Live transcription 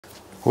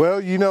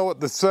Well, you know what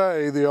they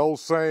say, the old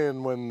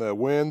saying, when the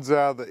wind's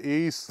out of the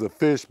east, the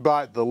fish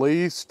bite the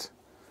least.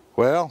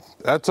 Well,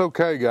 that's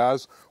okay,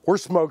 guys. We're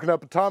smoking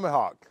up a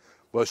tomahawk.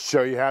 Let's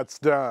show you how it's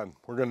done.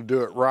 We're gonna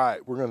do it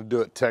right. We're gonna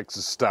do it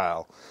Texas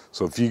style.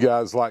 So if you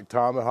guys like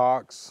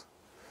tomahawks,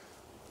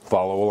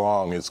 follow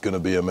along. It's gonna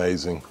be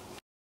amazing.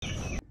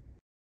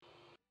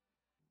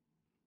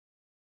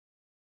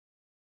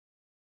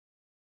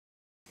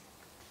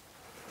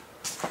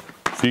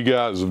 If you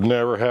guys have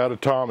never had a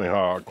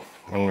tomahawk,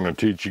 I'm going to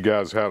teach you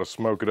guys how to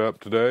smoke it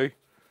up today.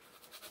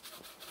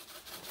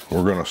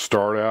 We're going to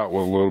start out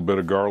with a little bit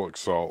of garlic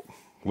salt.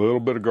 We're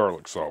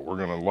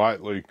going to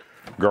lightly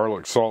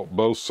garlic salt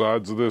both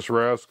sides of this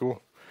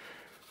rascal.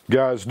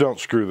 Guys, don't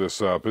screw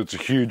this up. It's a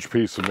huge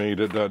piece of meat.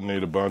 It doesn't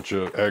need a bunch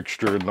of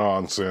extra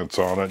nonsense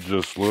on it.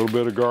 Just a little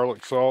bit of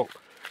garlic salt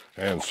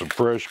and some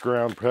fresh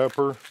ground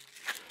pepper.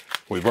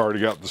 We've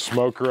already got the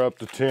smoker up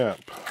to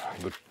temp.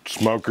 The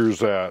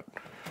smoker's at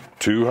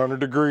 200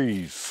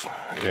 degrees,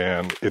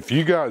 and if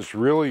you guys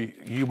really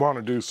want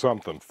to do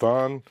something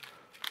fun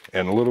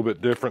and a little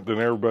bit different than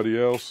everybody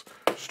else,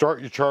 start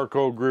your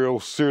charcoal grill,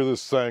 sear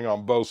this thing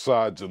on both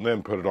sides, and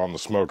then put it on the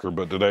smoker.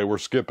 But today we're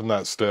skipping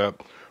that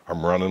step.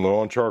 I'm running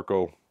low on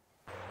charcoal.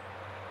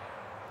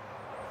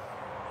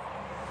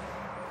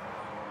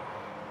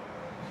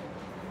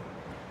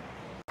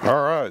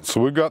 All right, so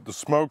we've got the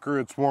smoker.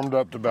 It's warmed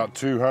up to about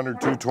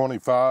 200,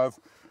 225.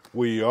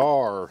 We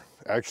are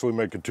actually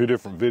making two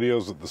different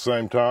videos at the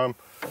same time.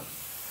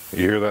 You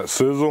hear that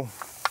sizzle?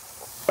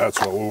 That's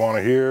what we want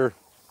to hear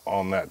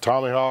on that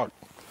tomahawk.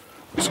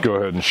 Let's go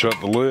ahead and shut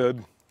the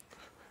lid,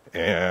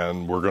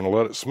 and we're going to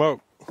let it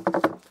smoke.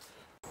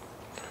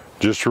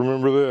 Just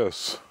remember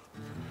this: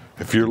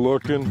 if you're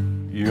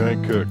looking, you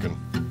ain't cooking.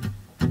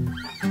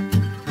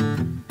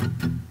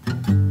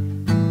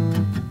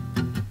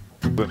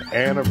 An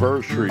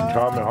anniversary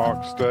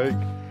tomahawk steak.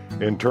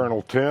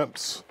 Internal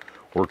temps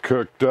were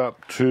cooked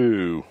up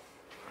to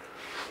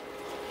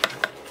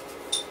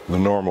the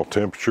normal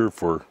temperature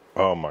for,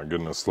 oh my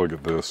goodness, look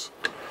at this.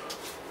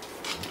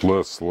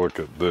 Let's look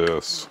at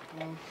this.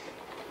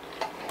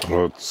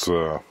 Let's,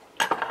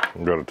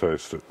 I'm gonna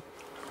taste it.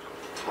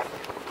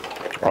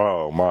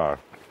 Oh my.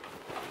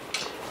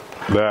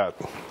 That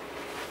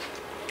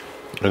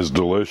is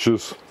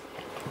delicious.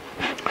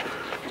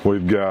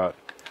 We've got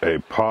a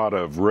pot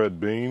of red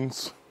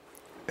beans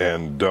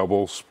and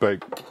double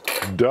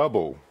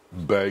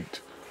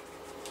baked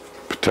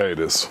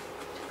potatoes.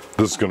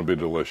 This is gonna be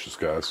delicious,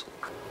 guys.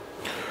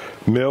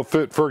 Meal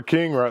fit for a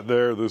king right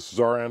there. This is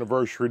our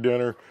anniversary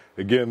dinner.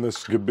 Again,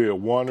 this could be a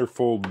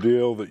wonderful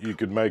deal that you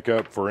could make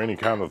up for any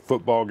kind of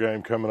football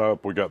game coming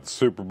up. We got the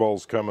Super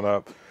Bowls coming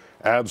up.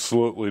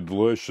 Absolutely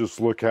delicious.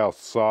 Look how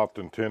soft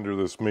and tender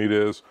this meat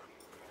is.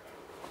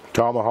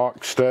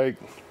 Tomahawk steak,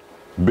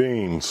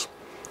 beans,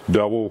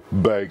 double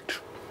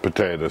baked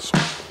potatoes.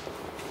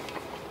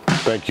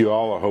 Thank you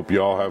all. I hope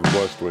you all have a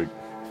blessed week.